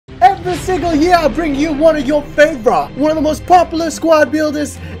Every single year I bring you one of your favorite, one of the most popular squad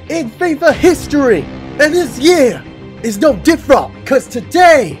builders in FIFA history. And this year is no different, because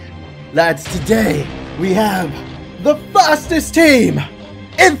today, lads, today we have the fastest team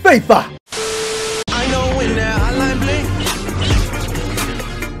in FIFA. I know when that hotline blink,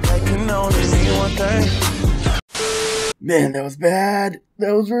 I can only see one thing. Man, that was bad.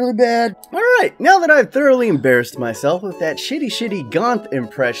 That was really bad. Alright, now that I've thoroughly embarrassed myself with that shitty Gonth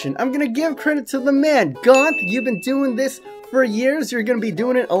impression, I'm gonna give credit to the man. Gonth, you've been doing this for years. You're gonna be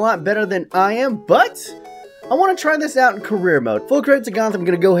doing it a lot better than I am, but I want to try this out in career mode. Full credit to Gonth. I'm going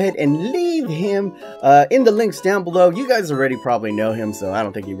to go ahead and leave him in the links down below. You guys already probably know him, so I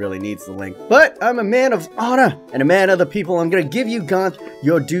don't think he really needs the link. But I'm a man of honor and a man of the people. I'm going to give you, Gonth,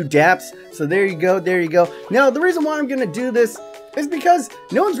 your due daps. So there you go, there you go. Now, the reason why I'm going to do this is because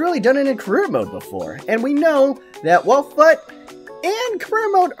no one's really done it in career mode before. And we know that while FUT and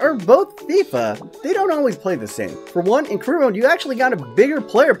career mode are both FIFA, they don't always play the same. For one, in career mode, you actually got a bigger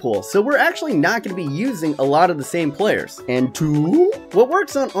player pool, so we're actually not going to be using a lot of the same players. And two, what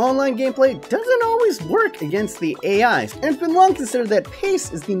works on online gameplay doesn't always work against the AIs. And it's been long considered that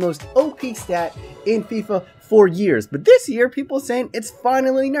pace is the most OP stat in FIFA for years, but this year people are saying it's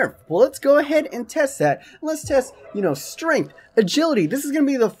finally nerfed. Well, let's go ahead and test that. Let's test, strength, agility. This is going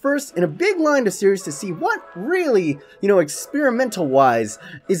to be the first in a big line of series to see what really, experimental wise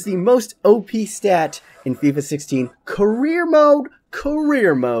is the most OP stat in FIFA 16 career mode.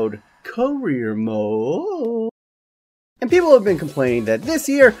 And people have been complaining that this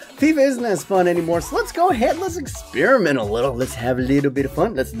year, FIFA isn't as fun anymore, so let's go ahead, let's experiment a little, let's have a little bit of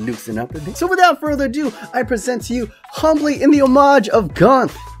fun, let's loosen up a bit. So without further ado, I present to you, humbly in the homage of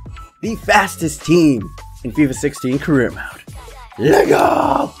Gonth, the fastest team in FIFA 16 career mode. Let's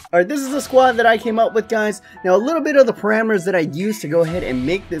go! Alright, this is the squad that I came up with, guys. Now, a little bit of the parameters that I used to go ahead and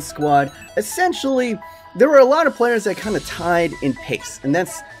make this squad, essentially, there were a lot of players that kind of tied in pace, and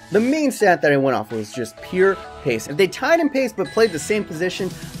that's the main stat that I went off was just pure pace. If they tied in pace but played the same position,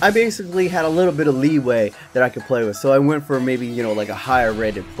 I basically had a little bit of leeway that I could play with. So I went for maybe, like a higher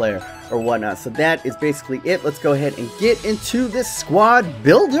rated player or whatnot. So that is basically it. Let's go ahead and get into this squad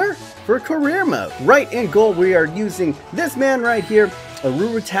builder for career mode. Right in goal, we are using this man right here,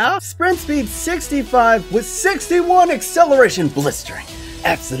 Arurutao. Sprint speed 65 with 61 acceleration, blistering.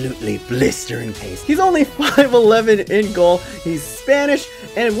 Absolutely blistering pace. He's only 5'11 in goal. He's Spanish,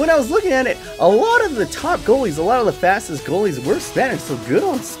 and when I was looking at it, a lot of the top goalies, a lot of the fastest goalies were Spanish, so good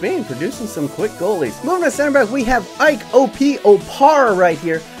on Spain producing some quick goalies. Moving to center back, we have Ike OP Opara right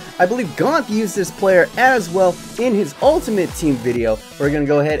here. I believe Gonth used this player as well in his Ultimate Team video. We're going to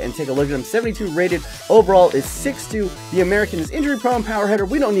go ahead and take a look at him. 72 rated, overall is 6'2". The American is injury prone, power header.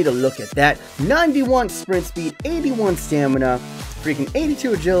 We don't need to look at that. 91 sprint speed, 81 stamina, freaking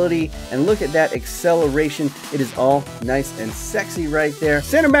 82 agility, and look at that acceleration. It is all nice and sexy right there.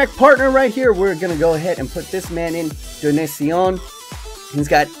 Center back partner right here, we're going to go ahead and put this man in, Donacion. He's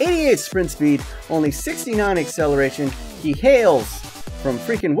got 88 sprint speed, only 69 acceleration. He hails from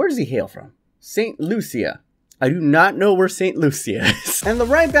freaking, where does he hail from? St. Lucia. I do not know where St. Lucia is. And the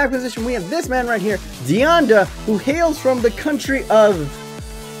right back position, we have this man right here, Dianda, who hails from the country of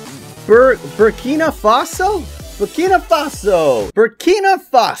Burkina Faso? Burkina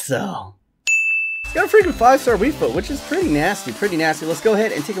Faso. He's got a freaking 5-star weak foot, which is pretty nasty, Let's go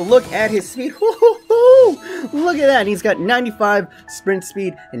ahead and take a look at his speed. Look at that. He's got 95 sprint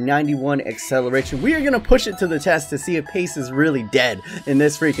speed and 91 acceleration. We are going to push it to the test to see if pace is really dead in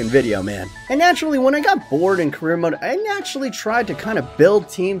this freaking video, man. And naturally, when I got bored in career mode, I naturally tried to kind of build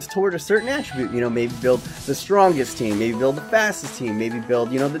teams toward a certain attribute. Maybe build the strongest team, maybe build the fastest team, maybe build,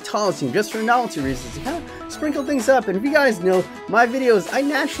 the tallest team, just for novelty reasons, to kind of sprinkle things up. And if you guys know my videos, I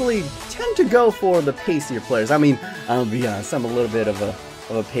naturally tend to go for the pacier players. I mean, I'll be honest, I'm a little bit of a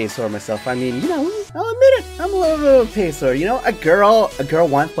pacer myself. I mean, I'll admit it, I'm a little bit of a pacer. A girl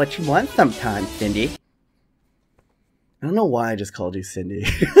wants what she wants sometimes, Cindy. I don't know why I just called you Cindy.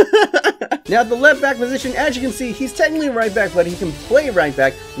 Now, the left back position, as you can see, he's technically right back, but he can play right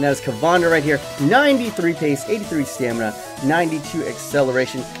back, and that is Cavanda right here. 93 pace, 83 stamina, 92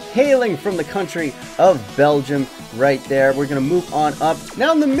 acceleration, hailing from the country of Belgium right there. We're going to move on up.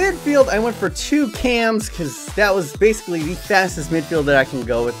 Now, in the midfield, I went for 2 cams, because that was basically the fastest midfield that I can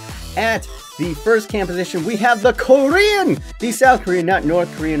go with. At the first cam position, we have the Korean, the South Korean, not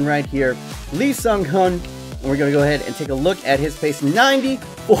North Korean right here, Lee Sung-hun. And we're going to go ahead and take a look at his pace.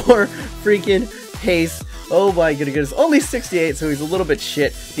 94 freaking pace. Oh my goodness. Only 68, so he's a little bit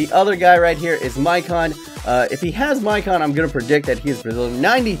shit. The other guy right here is Maicon. If he has Maicon, I'm going to predict that he is Brazilian.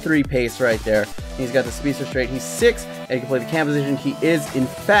 93 pace right there. He's got the speedster straight. He's 6, and he can play the cam position. He is, in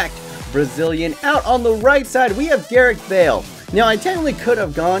fact, Brazilian. Out on the right side, we have Gareth Bale. Now, I technically could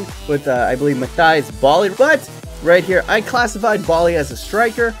have gone with, I believe, Matthias Bali, but right here, I classified Bali as a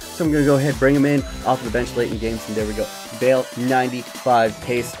striker, so I'm going to go ahead and bring him in off the bench late in games, and there we go. Bale, 95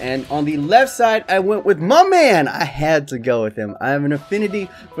 pace. And on the left side, I went with my man. I had to go with him. I have an affinity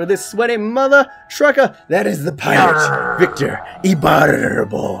for this sweaty mother trucker. That is the pirate, Victor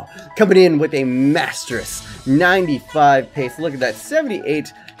Ibarbo, coming in with a masterous 95 pace. Look at that,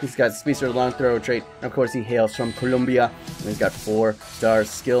 78. He's got speedster, long throw trait, and of course he hails from Colombia. And he's got 4-star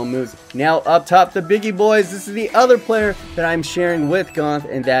skill moves. Now up top, the biggie boys. This is the other player that I'm sharing with Gonth,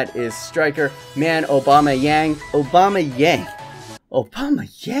 and that is striker man Aubameyang. Aubameyang.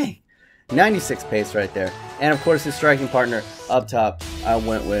 96 pace right there. And of course his striking partner up top, I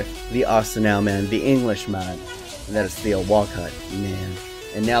went with the Arsenal man, the Englishman, and that is Theo Walcott, man.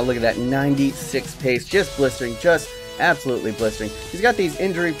 And now look at that, 96 pace, just blistering, just absolutely blistering. He's got these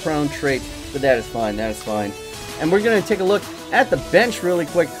injury prone traits, but that is fine, that is fine. And we're going to take a look at the bench really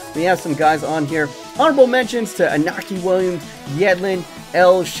quick. We have some guys on here. Honorable mentions to Inaki Williams, Yedlin,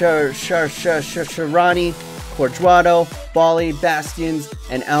 El Sharani, Quadrado, Bali, Bastions,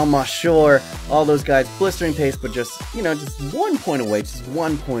 and Al Mashur. All those guys, blistering pace, but just, you know, just 1 point away,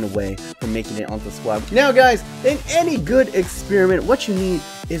 from making it onto the squad. Now, guys, in any good experiment, what you need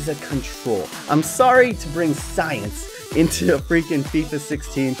is a control. I'm sorry to bring science into a freaking FIFA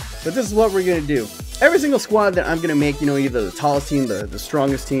 16, but this is what we're gonna do. Every single squad that I'm gonna make, you know, either the tallest team, the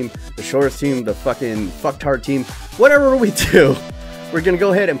strongest team, the shortest team, the fucking fucktard team, whatever we do, we're going to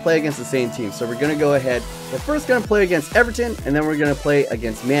go ahead and play against the same team. So we're going to go ahead, we're first going to play against Everton, and then we're going to play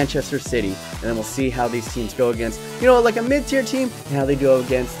against Manchester City, and then we'll see how these teams go against, you know, like a mid-tier team, and how they do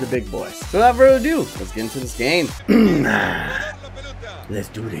against the big boys. So without further ado, let's get into this game. Let's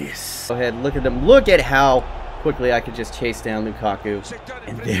do this. Go ahead, look at them. Look at how quickly I could just chase down Lukaku,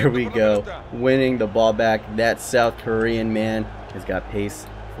 and there we go, winning the ball back. That South Korean man has got pace.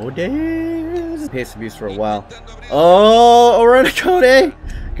 Oh, days. Pace abuse for a while. Oh, Orenakone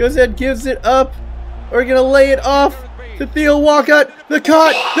goes ahead, gives it up. We're gonna lay it off to Theo Walcott. The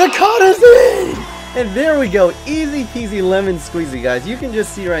caught is in, and there we go. Easy peasy lemon squeezy, guys. You can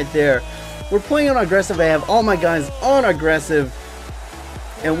just see right there. We're playing on aggressive. I have all my guys on aggressive.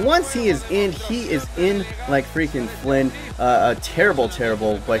 And once he is in like freaking Flynn. Terrible,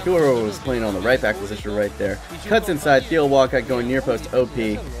 like whoever was playing on the right back position right there. Cuts inside, Theo Walcott going near post OP,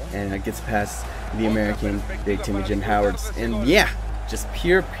 and gets past the American Big Timmy Jim Howards. And yeah, just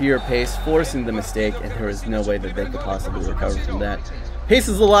pure pace, forcing the mistake, and there was no way that they could possibly recover from that. Pace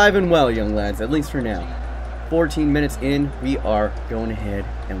is alive and well, young lads, at least for now. 14 minutes in, we are going ahead,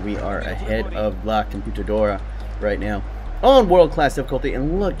 and we are ahead of La Computadora right now on world-class difficulty.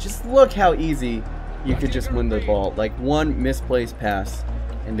 And look, just look how easy you could just win the ball. Like one misplaced pass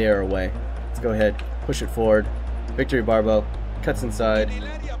and they are away. Let's go ahead, push it forward. Victor Ibarbo cuts inside,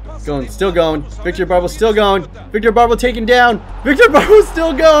 still going. Victor Ibarbo still going. Victor Ibarbo taken down. Victor Ibarbo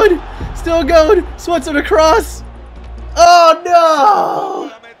still going, swats it across. Oh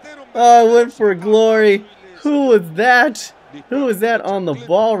no, oh, I went for glory. Who was that on the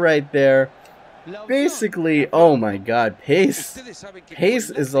ball right there? Basically, oh my god, Pace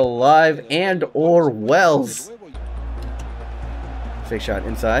is alive and or wells. Fake shot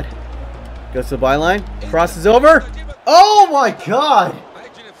inside, goes to the byline, crosses over. Oh my god,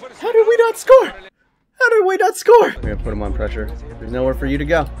 how did we not score? We're gonna put him on pressure. There's nowhere for you to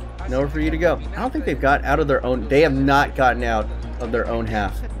go. I don't think they've got out of their own. They have not gotten out of their own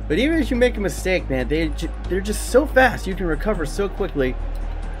half. But even if you make a mistake, man, they're just so fast. You can recover so quickly.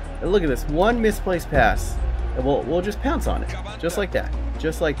 And look at this, one misplaced pass, and we'll just pounce on it, just like that,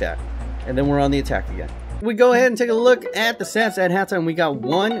 and then we're on the attack again. We go ahead and take a look at the stats at halftime. We got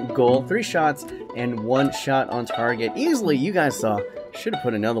 1 goal, 3 shots, and 1 shot on target. Easily, you guys saw. Should have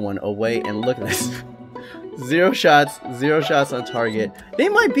put another one away, and look at this. 0 shots on target. They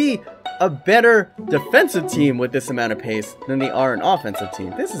might be a better defensive team with this amount of pace than they are an offensive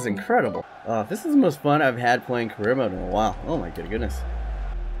team. This is incredible. This is the most fun I've had playing career mode in a while. Oh my goodness.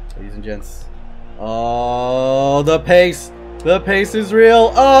 Ladies and gents. Oh, the pace is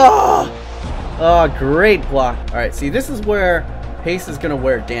real. Oh, great block. All right, see, this is where pace is gonna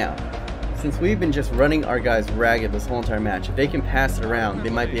wear down. Since we've been just running our guys ragged this whole entire match, if they can pass it around, they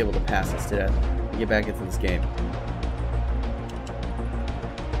might be able to pass us to death and get back into this game.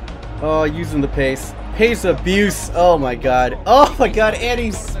 Oh, using the pace abuse. Oh my god, and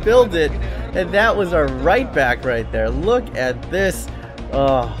he spilled it, and that was our right back right there. Look at this.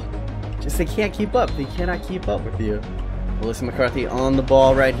 Oh, just they can't keep up. They cannot keep up with you. Melissa McCarthy on the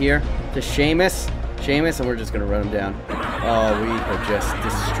ball right here to Seamus. Sheamus, and we're just going to run him down. Oh, we have just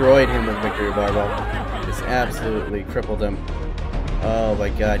destroyed him with Victory Barbo. Just absolutely crippled him. Oh my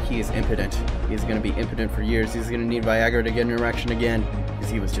god, he is impotent. He's going to be impotent for years. He's going to need Viagra to get an erection again, because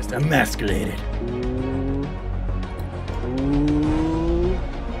he was just emasculated.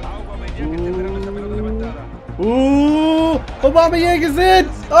 Ooh, Aubameyang is in!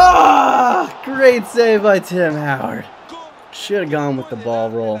 Ah, great save by Tim Howard. Should have gone with the ball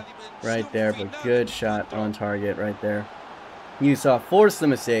roll right there, but good shot on target right there. You saw, forced the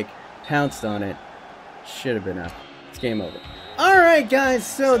mistake, pounced on it. Should have been up. It's game over. Alright guys,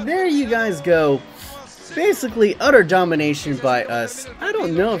 so there you guys go. Basically, utter domination by us. I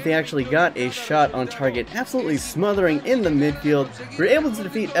don't know if they actually got a shot on target. Absolutely smothering in the midfield. We were able to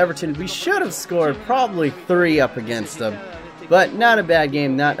defeat Everton. We should have scored probably 3 up against them. But not a bad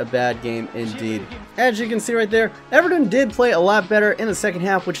game, not a bad game indeed. As you can see right there, Everton did play a lot better in the second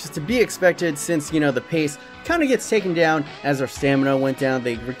half, which is to be expected since, you know, the pace kind of gets taken down as our stamina went down.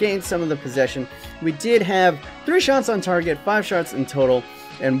 They regained some of the possession. We did have 3 shots on target, 5 shots in total,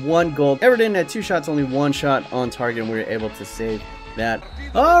 and 1 goal. Everton had 2 shots, only 1 shot on target, and we were able to save that.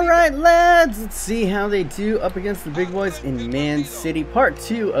 Alright lads, let's see how they do up against the big boys in Man City, part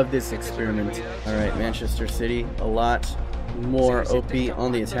 2 of this experiment. Alright, Manchester City, a lot more OP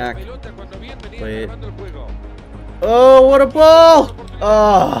on the attack. Play it. Oh, what a ball!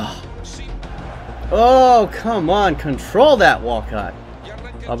 Oh, oh, come on, control that, Walcott.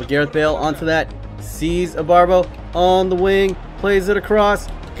 But Gareth Bale onto that, sees Abarbo on the wing, plays it across,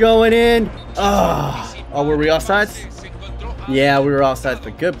 going in. Oh, were we offsides? Yeah, we were offsides,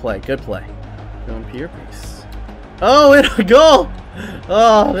 but good play, good play. Going Pierre piece. Oh, and a goal!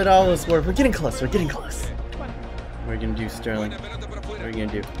 Oh, it almost worked. We're getting close, we're getting close. What are we gonna do, Sterling? What are we gonna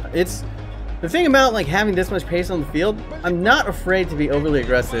do? It's the thing about like having this much pace on the field. I'm not afraid to be overly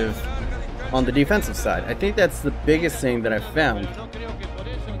aggressive on the defensive side. I think that's the biggest thing that I've found,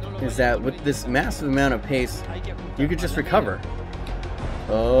 is that with this massive amount of pace, you could just recover.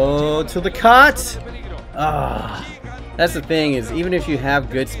 Oh, to the cut! Ah, that's the thing, is even if you have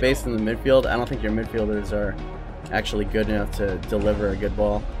good space in the midfield, I don't think your midfielders are actually good enough to deliver a good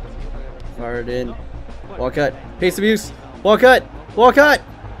ball. Fired in. Walcott, pace abuse. Walcott, Walcott.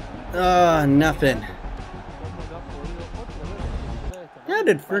 Nothing. How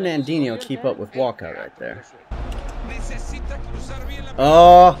did Fernandinho keep up with Walcott right there?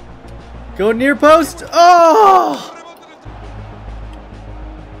 Oh, go near post. Oh!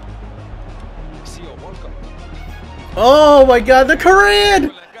 Oh my god, the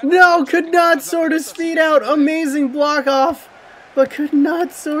Korean! No, could not sort his feet out. Amazing block off, but could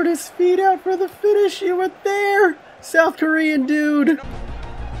not sort his feet out for the finish. You were there, South Korean dude.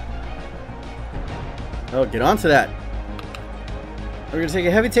 Oh, get onto that. We're gonna take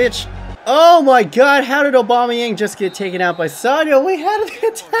a heavy touch. Oh my god, how did Aubameyang just get taken out by Sadio? We had an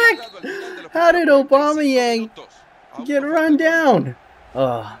attack. How did Aubameyang get run down?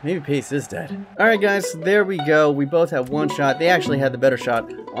 Oh, maybe Pace is dead. Alright guys, so there we go. We both have 1 shot. They actually had the better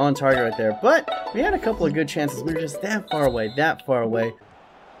shot on target right there. But we had a couple of good chances. We were just that far away, that far away.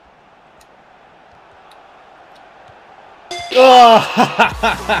 Oh,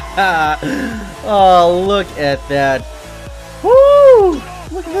 oh, look at that. Woo!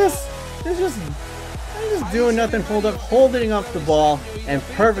 Look at this. They're just doing nothing. Holding up the ball and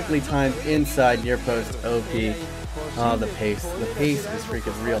perfectly timed inside near post OP. Oh, the pace. The pace is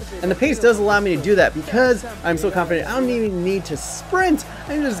freaking real. And the pace does allow me to do that because I'm so confident. I don't even need to sprint.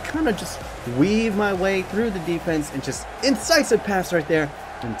 I can just kind of just weave my way through the defense and just incisive pass right there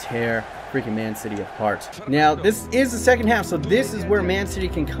and tear freaking Man City apart. Now, this is the second half, so this is where Man City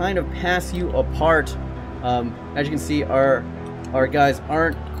can kind of pass you apart. As you can see, our guys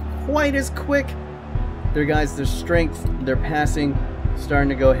aren't quite as quick. Their strength, their passing, starting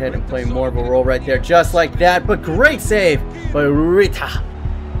to go ahead and play more of a role right there, just like that. But great save by Rita.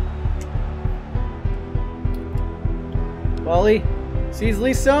 Wally sees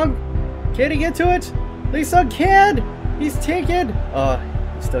Lee Sung. Can he get to it? Lee Sung can. He's taken. Oh,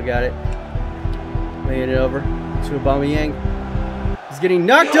 he still got it. Laying it over to Aubameyang. He's getting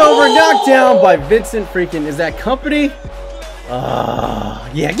knocked over, knocked down by Vincent freaking. Is that Company? Oh,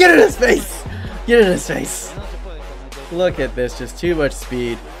 yeah. Get in his face. Get in his face. Look at this, just too much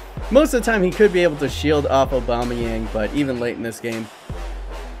speed. Most of the time he could be able to shield off Aubameyang, but even late in this game.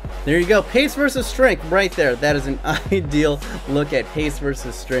 There you go, pace versus strength right there. That is an ideal look at pace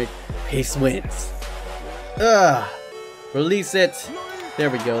versus strength. Pace wins. Release it. There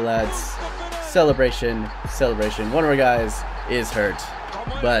we go, lads. Celebration, celebration. One of our guys is hurt,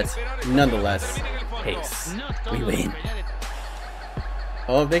 but nonetheless, pace. We win.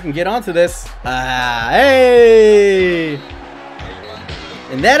 Oh, they can get onto this. Ah, hey!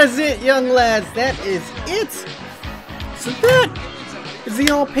 And that is it, young lads. That is it. So that is the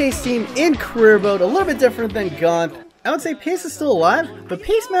all-pace team in career mode. A little bit different than Gonth. I would say pace is still alive, but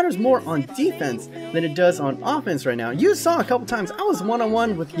pace matters more on defense than it does on offense right now. You saw a couple times I was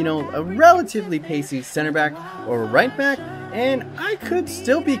one-on-one with, you know, a relatively pacey center back or right back, and I could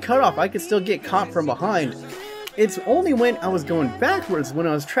still be cut off. I could still get caught from behind. It's only when I was going backwards, when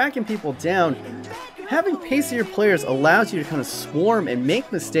I was tracking people down. Having pacier players allows you to kind of swarm and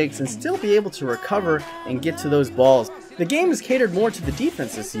make mistakes and still be able to recover and get to those balls. The game is catered more to the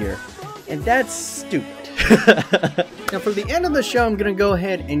defense this year, and that's stupid. Now for the end of the show, I'm going to go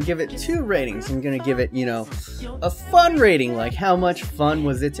ahead and give it 2 ratings. I'm going to give it, you know, a fun rating, like how much fun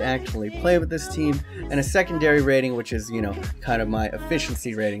was it to actually play with this team, and a secondary rating, which is, you know, kind of my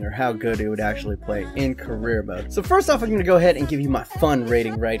efficiency rating, or how good it would actually play in career mode. So first off, I'm going to go ahead and give you my fun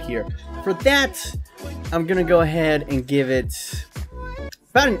rating right here. For that, I'm going to go ahead and give it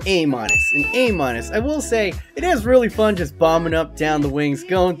about an A-. An A-. I will say, it is really fun just bombing up down the wings,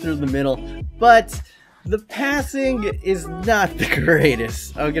 going through the middle, but the passing is not the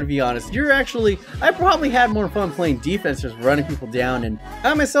greatest. I'm gonna be honest. I probably had more fun playing defense, just running people down, and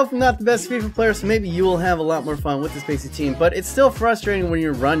I myself am not the best FIFA player, so maybe you will have a lot more fun with this pacey team, but it's still frustrating when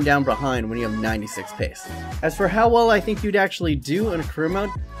you're run down behind when you have 96 pace. As for how well I think you'd actually do in a career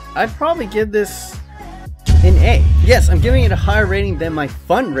mode, I'd probably give this an A. Yes, I'm giving it a higher rating than my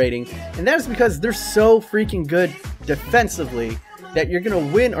fun rating, and that is because they're so freaking good defensively that you're going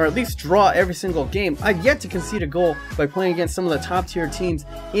to win or at least draw every single game. I've yet to concede a goal by playing against some of the top tier teams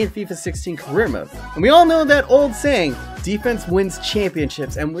in FIFA 16 career mode. And we all know that old saying, defense wins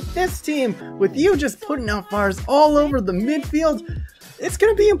championships. And with this team, with you just putting out fires all over the midfield, it's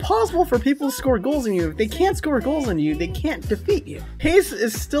going to be impossible for people to score goals on you. If they can't score goals on you, they can't defeat you. Pace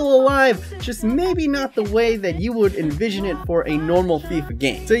is still alive, just maybe not the way that you would envision it for a normal FIFA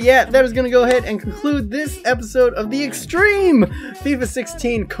game. So yeah, that is going to go ahead and conclude this episode of the Extreme FIFA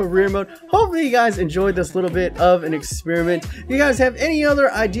 16 Career Mode. Hopefully you guys enjoyed this little bit of an experiment. If you guys have any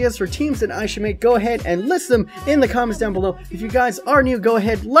other ideas for teams that I should make, go ahead and list them in the comments down below. If you guys are new, go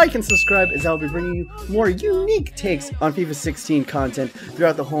ahead, like and subscribe, as I'll be bringing you more unique takes on FIFA 16 content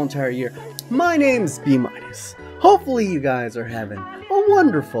throughout the whole entire year. My name's B-. Hopefully you guys are having a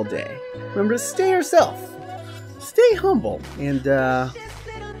wonderful day. Remember to stay yourself, stay humble, and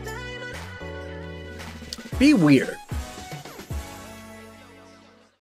be weird.